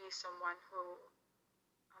myself be someone who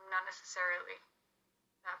I'm not necessarily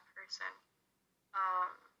that person.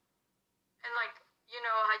 Um, and like,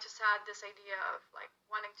 I just had this idea of like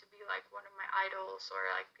wanting to be like one of my idols or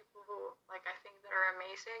like people who like I think that are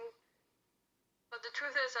amazing. But the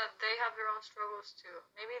truth is that they have their own struggles too.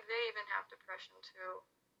 Maybe they even have depression too.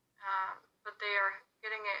 But they are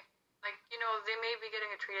getting it, like, they may be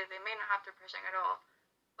getting it treated. They may not have depression at all.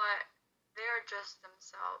 But they are just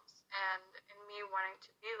themselves. And in me wanting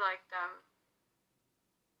to be like them,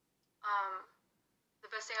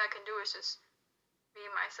 the best thing I can do is just be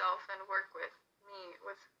myself and work with me,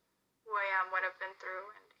 with who I am, what I've been through,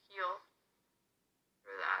 and heal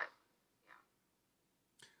through that. Yeah.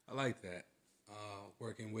 I like that.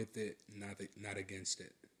 Working with it, not against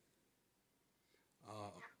it.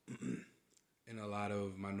 In a lot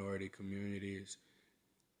of minority communities,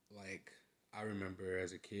 like I remember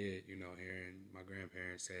as a kid, hearing my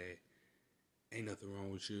grandparents say, "Ain't nothing wrong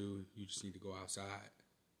with you. You just need to go outside."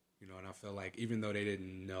 And I felt like even though they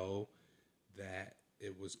didn't know that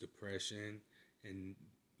it was depression and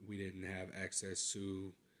we didn't have access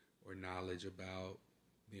to or knowledge about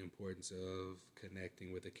the importance of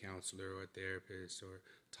connecting with a counselor or a therapist or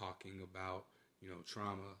talking about,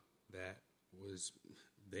 trauma that was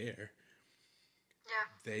there. Yeah.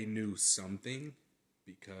 They knew something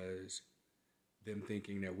because them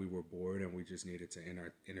thinking that we were bored and we just needed to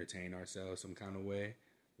entertain ourselves some kind of way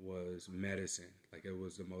was medicine. Like it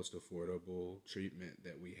was the most affordable treatment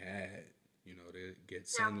that we had, to get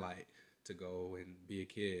sunlight, to go and be a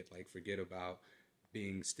kid. Like forget about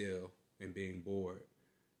being still and being bored.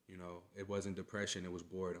 It wasn't depression, it was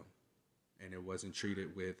boredom. And it wasn't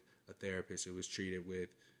treated with a therapist, it was treated with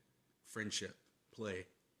friendship, play.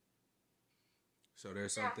 So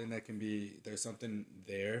there's something there's something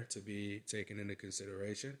there to be taken into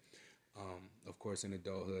consideration. Of course, in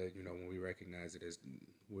adulthood, when we recognize it as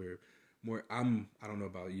we're more, I don't know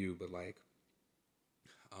about you, but like,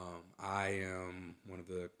 I am one of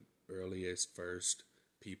the earliest first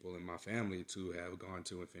people in my family to have gone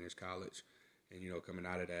to and finished college. And, coming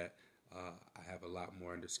out of that, I have a lot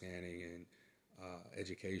more understanding and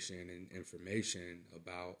education and information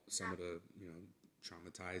about some of the,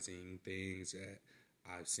 traumatizing things that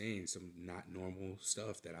I've seen, some not normal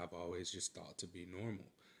stuff that I've always just thought to be normal.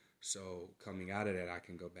 So coming out of that, I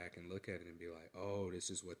can go back and look at it and be like, oh,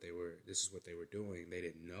 this is what they were doing. They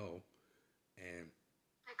didn't know, and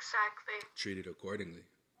exactly treat it accordingly.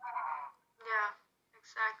 Yeah,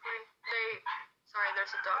 exactly. Sorry,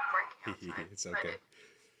 there's a dog barking outside. It's okay.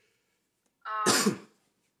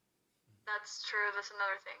 That's true. That's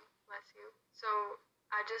another thing. Bless you. So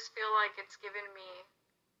I just feel like it's given me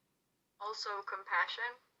also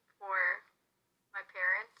compassion for my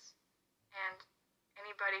parents and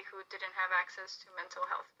anybody who didn't have access to mental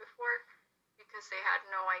health before because they had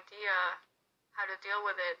no idea how to deal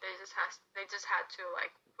with it. They just had to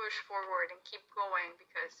like push forward and keep going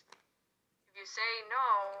because if you say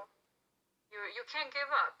no, you can't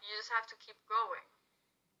give up. You just have to keep going.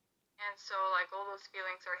 And so like all those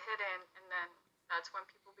feelings are hidden, and then that's when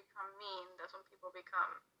people become mean. That's when people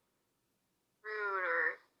become rude,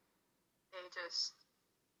 or they just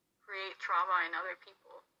create trauma in other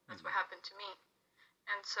people. That's what happened to me.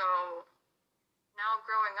 And so now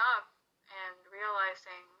growing up and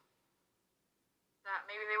realizing that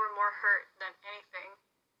maybe they were more hurt than anything,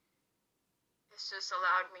 it's just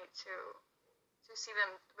allowed me to see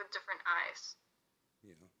them with different eyes.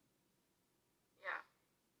 Yeah. Yeah.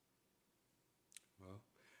 Well,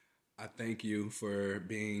 I thank you for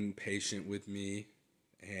being patient with me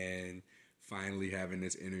and finally having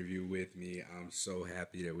this interview with me. I'm so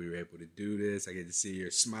happy that we were able to do this. I get to see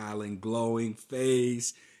your smiling, glowing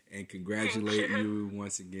face and congratulate you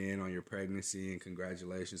once again on your pregnancy, and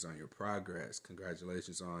congratulations on your progress.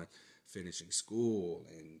 Congratulations on finishing school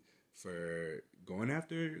and for going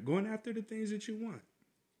after the things that you want.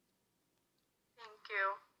 Thank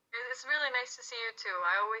you. It's really nice to see you too.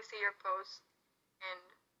 I always see your posts, and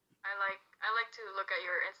I like to look at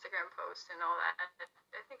your Instagram posts and all that. I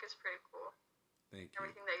think it's pretty cool. Thank you.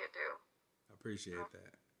 Everything that you do. I appreciate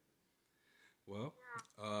that. Well,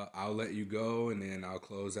 I'll let you go, and then I'll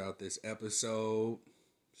close out this episode.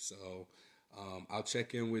 So I'll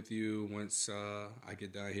check in with you once I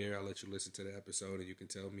get done here. I'll let you listen to the episode, and you can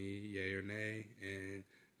tell me yay or nay, and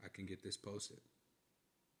I can get this posted.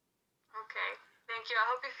 Okay. Thank you. I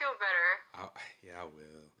hope you feel better. I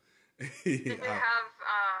will. Did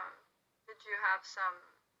you have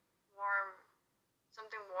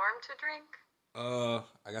something warm to drink? I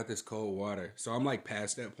got this cold water. So I'm like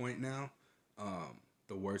past that point now.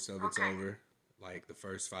 the worst of it's Okay. over. Like the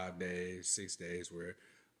first 5 days, 6 days were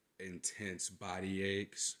intense body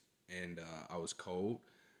aches, and I was cold.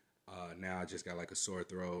 Now I just got like a sore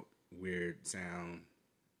throat, weird sound,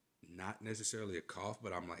 not necessarily a cough,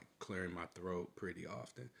 but I'm like clearing my throat pretty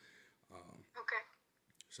often. Um, Okay.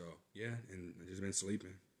 so yeah, and I just been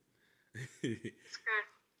sleeping. Yeah. It's good.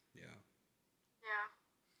 Yeah.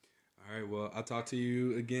 All right. Well, I'll talk to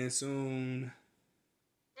you again soon.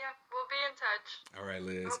 Yeah. We'll be in touch. All right, I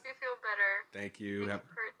Liz. hope you feel better. Thank you. Thank you,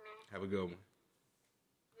 Courtney. Have a good one.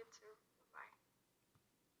 You too. Bye.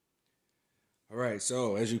 All right.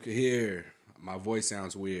 So as you can hear, my voice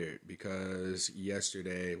sounds weird because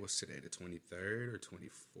yesterday, what's today, the 23rd or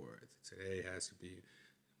 24th? Today has to be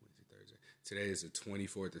Thursday. Today is the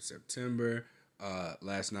 24th of September.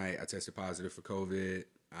 Last night I tested positive for COVID.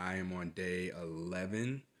 I am on day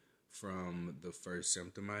 11 from the first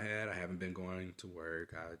symptom I had. I haven't been going to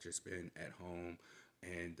work. I've just been at home,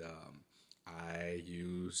 and I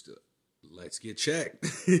used Let's Get Checked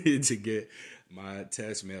to get my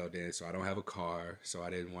test mailed in. So I don't have a car, so I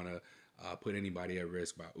didn't want to put anybody at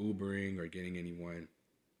risk by Ubering or getting anyone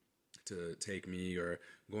to take me or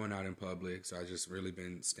going out in public. So I just really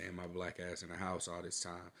been staying my black ass in the house all this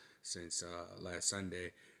time since last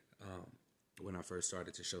Sunday, when I first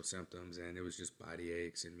started to show symptoms, and it was just body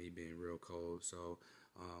aches and me being real cold. So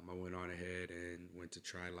I went on ahead and went to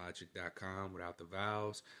trylogic.com without the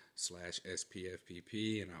vowels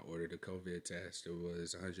 /SPFPP, and I ordered a COVID test. It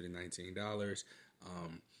was $119.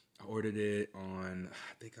 I ordered it on,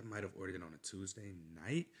 I think I might have ordered it on a Tuesday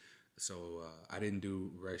night. So I didn't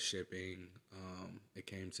do rush shipping. It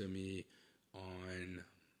came to me on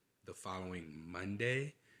the following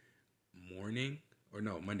Monday morning, or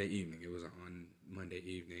no, Monday evening. It was on Monday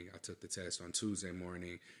evening. I took the test on Tuesday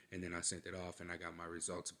morning, and then I sent it off, and I got my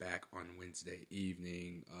results back on Wednesday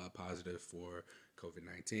evening, positive for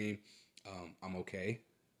COVID-19. I'm okay.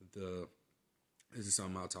 This is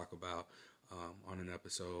something I'll talk about on an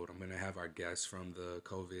episode. I'm going to have our guest from the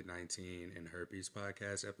COVID-19 and herpes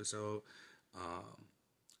podcast episode.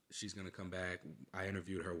 She's going to come back. I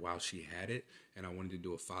interviewed her while she had it, and I wanted to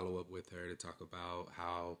do a follow-up with her to talk about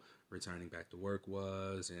how returning back to work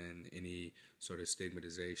was and any sort of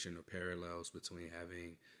stigmatization or parallels between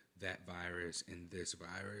having that virus and this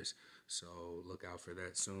virus. So look out for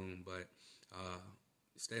that soon. But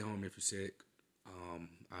stay home if you're sick.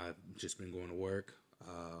 I've just been going to work.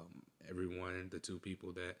 Everyone, the two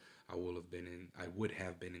people that I would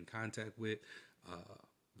have been in contact with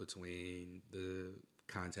between the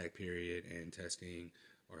contact period and testing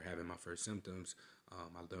or having my first symptoms,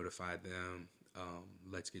 I notified them.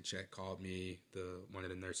 Let's Get Checked called me. One of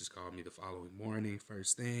the nurses called me the following morning,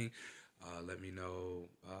 first thing. Let me know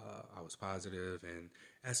I was positive and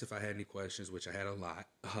asked if I had any questions, which I had a lot.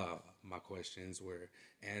 My questions were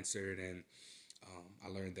answered, and I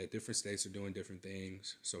learned that different states are doing different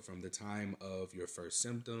things. So from the time of your first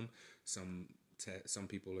symptom, some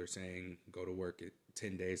people are saying go to work at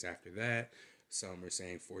 10 days after that. Some are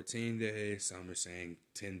saying 14 days. Some are saying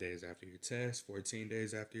 10 days after your test, 14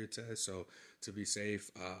 days after your test. So to be safe,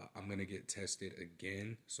 I'm going to get tested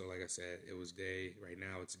again. So like I said, right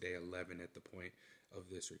now it's day 11 at the point of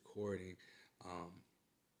this recording.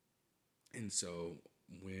 And so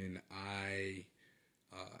when I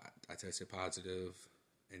tested positive,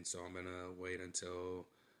 and so I'm going to wait until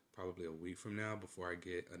probably a week from now before I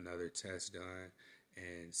get another test done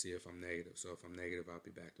and see if I'm negative. So if I'm negative, I'll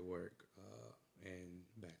be back to work and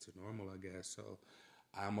back to normal, I guess. So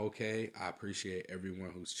I'm okay. I appreciate everyone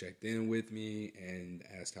who's checked in with me and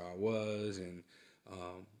asked how I was, and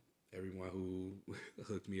everyone who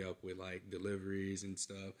hooked me up with like deliveries and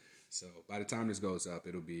stuff. So by the time this goes up,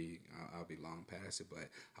 I'll be long past it. But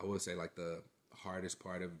I will say like the hardest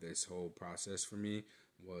part of this whole process for me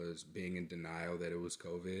was being in denial that it was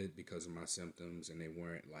COVID because of my symptoms, and they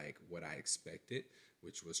weren't like what I expected,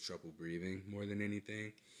 which was trouble breathing more than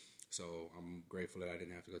anything. So I'm grateful that I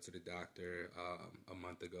didn't have to go to the doctor. A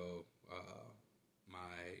month ago,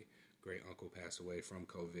 my great uncle passed away from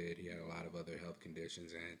COVID. He had a lot of other health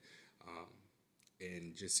conditions,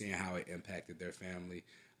 and just seeing how it impacted their family,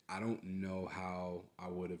 I don't know how I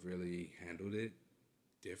would have really handled it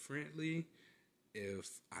differently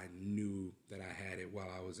if I knew that I had it while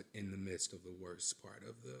I was in the midst of the worst part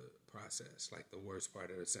of the process, like the worst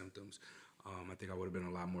part of the symptoms. I think I would have been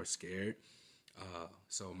a lot more scared.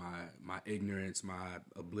 So my ignorance, my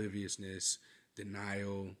obliviousness,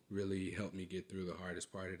 denial really helped me get through the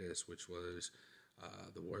hardest part of this, which was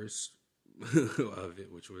the worst of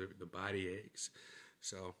it, which were the body aches.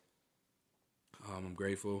 So I'm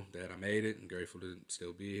grateful that I made it. I'm grateful to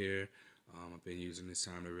still be here. I've been using this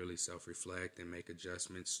time to really self-reflect and make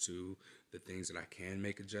adjustments to the things that I can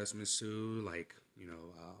make adjustments to. Like,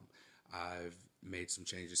 I've made some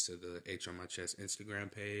changes to the H on My Chest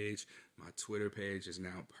Instagram page. My Twitter page is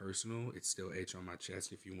now personal. It's still H on My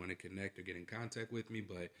Chest if you want to connect or get in contact with me,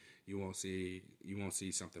 but you won't see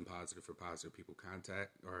something positive for positive people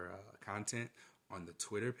contact or content on the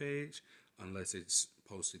Twitter page unless it's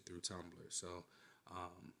posted through Tumblr. So,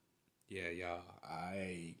 yeah, y'all,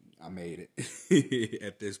 I made it.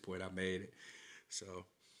 At this point, I made it. So,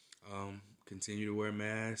 continue to wear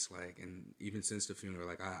masks, and even since the funeral,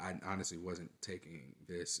 I honestly wasn't taking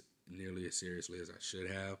this nearly as seriously as I should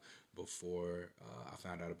have before I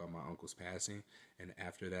found out about my uncle's passing. And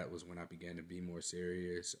after that was when I began to be more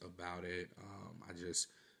serious about it. I just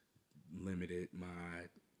limited my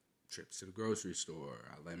trips to the grocery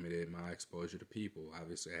store. I limited my exposure to people.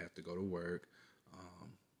 Obviously, I have to go to work,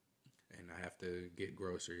 and I have to get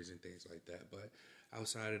groceries and things like that. But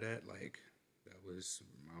outside of that, that was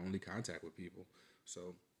my only contact with people.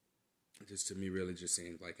 So just to me really just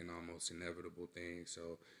seemed like an almost inevitable thing.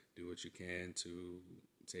 So do what you can to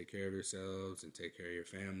take care of yourselves and take care of your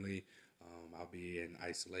family. I'll be in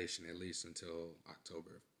isolation at least until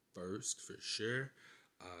October 1st for sure,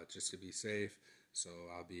 just to be safe. So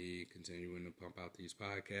I'll be continuing to pump out these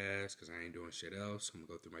podcasts because I ain't doing shit else. I'm going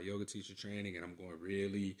to go through my yoga teacher training, and I'm going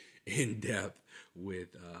really in depth with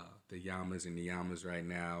the yamas and niyamas right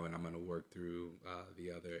now, and I'm going to work through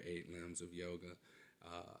the other 8 limbs of yoga.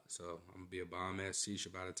 So I'm going to be a bomb-ass teacher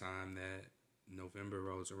by the time that November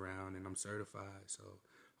rolls around and I'm certified. So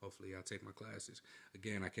hopefully I'll take my classes.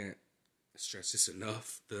 Again, I can't stress this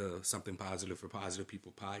enough. The Something Positive for Positive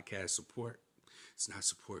People podcast support. It's not a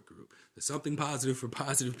support group. The Something Positive for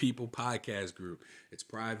Positive People podcast group. It's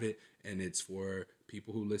private, and it's for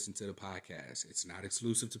people who listen to the podcast. It's not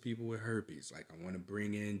exclusive to people with herpes. I want to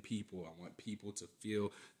bring in people. I want people to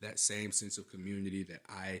feel that same sense of community that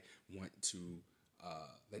I want to,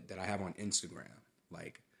 that I have on Instagram.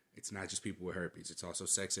 It's not just people with herpes. It's also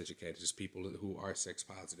sex educators. It's people who are sex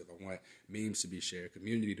positive. I want memes to be shared,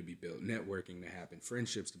 community to be built, networking to happen,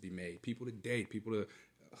 friendships to be made, people to date, people to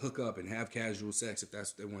hook up and have casual sex if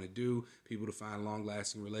that's what they want to do, people to find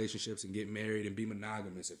long-lasting relationships and get married and be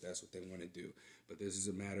monogamous if that's what they want to do. But this is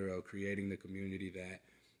a matter of creating the community that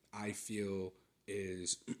I feel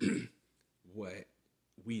is what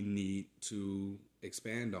we need to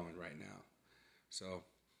expand on right now. So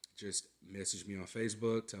just message me on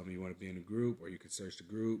Facebook, tell me you want to be in the group, or you can search the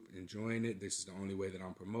group and join it. This is the only way that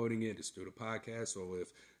I'm promoting it, is through the podcast. So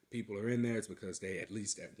if people are in there, it's because they at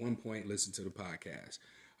least at one point listen to the podcast.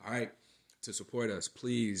 All right. To support us,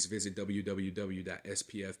 please visit www.spfpp.org.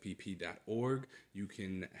 You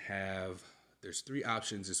can there's 3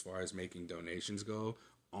 options as far as making donations go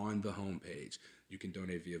on the homepage. You can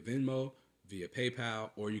donate via Venmo, via PayPal,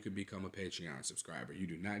 or you can become a Patreon subscriber. You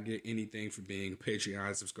do not get anything for being a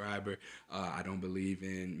Patreon subscriber. I don't believe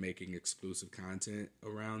in making exclusive content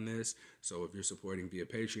around this. So if you're supporting via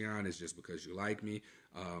Patreon, it's just because you like me.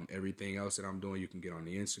 Everything else that I'm doing, you can get on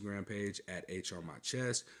the Instagram page at H on My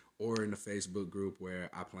Chest, or in the Facebook group where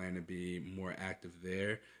I plan to be more active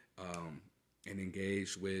there and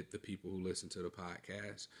engage with the people who listen to the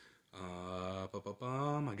podcast. I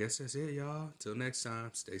guess that's it, y'all. Till next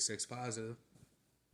time, stay sex positive.